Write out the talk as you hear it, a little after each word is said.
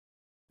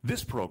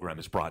This program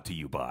is brought to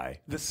you by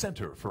the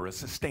Center for a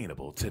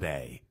Sustainable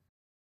Today.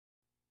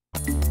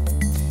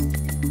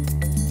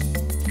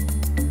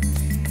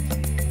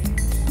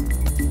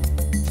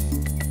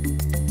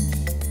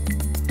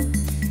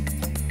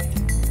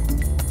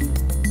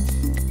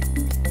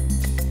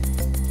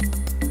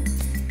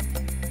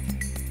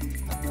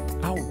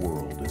 Our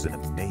world is an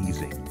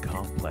amazing,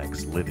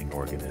 complex living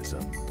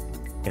organism,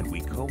 and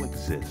we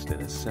coexist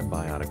in a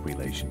symbiotic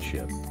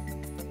relationship.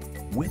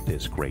 With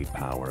this great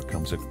power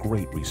comes a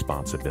great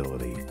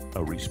responsibility,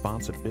 a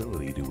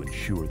responsibility to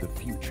ensure the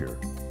future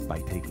by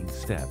taking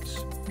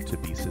steps to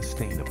be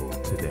sustainable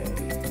today.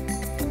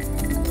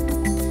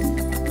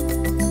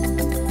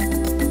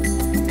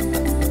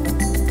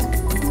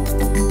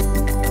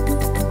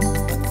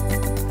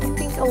 I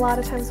think a lot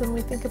of times when we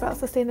think about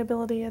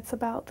sustainability, it's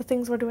about the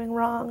things we're doing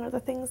wrong or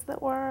the things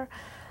that we're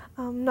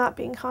not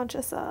being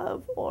conscious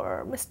of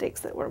or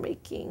mistakes that we're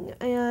making.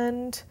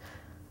 And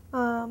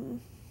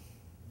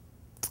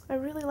I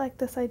really like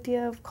this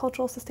idea of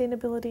cultural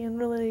sustainability and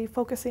really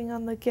focusing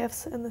on the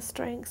gifts and the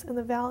strengths and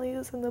the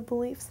values and the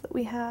beliefs that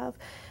we have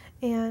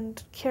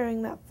and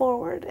carrying that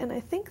forward. And I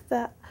think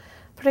that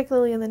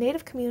particularly in the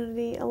Native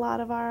community, a lot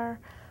of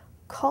our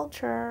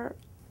culture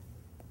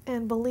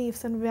and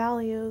beliefs and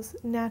values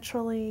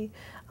naturally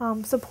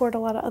support a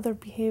lot of other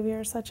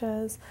behaviors such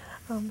as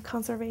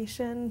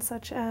conservation,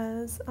 such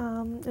as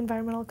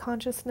environmental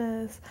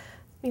consciousness,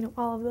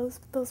 all of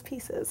those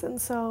pieces.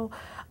 And so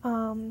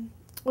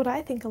what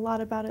I think a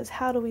lot about is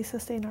how do we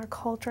sustain our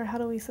culture, how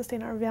do we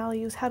sustain our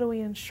values, how do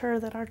we ensure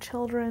that our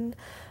children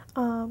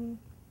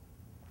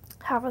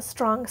have a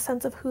strong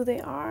sense of who they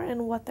are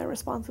and what their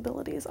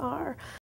responsibilities are.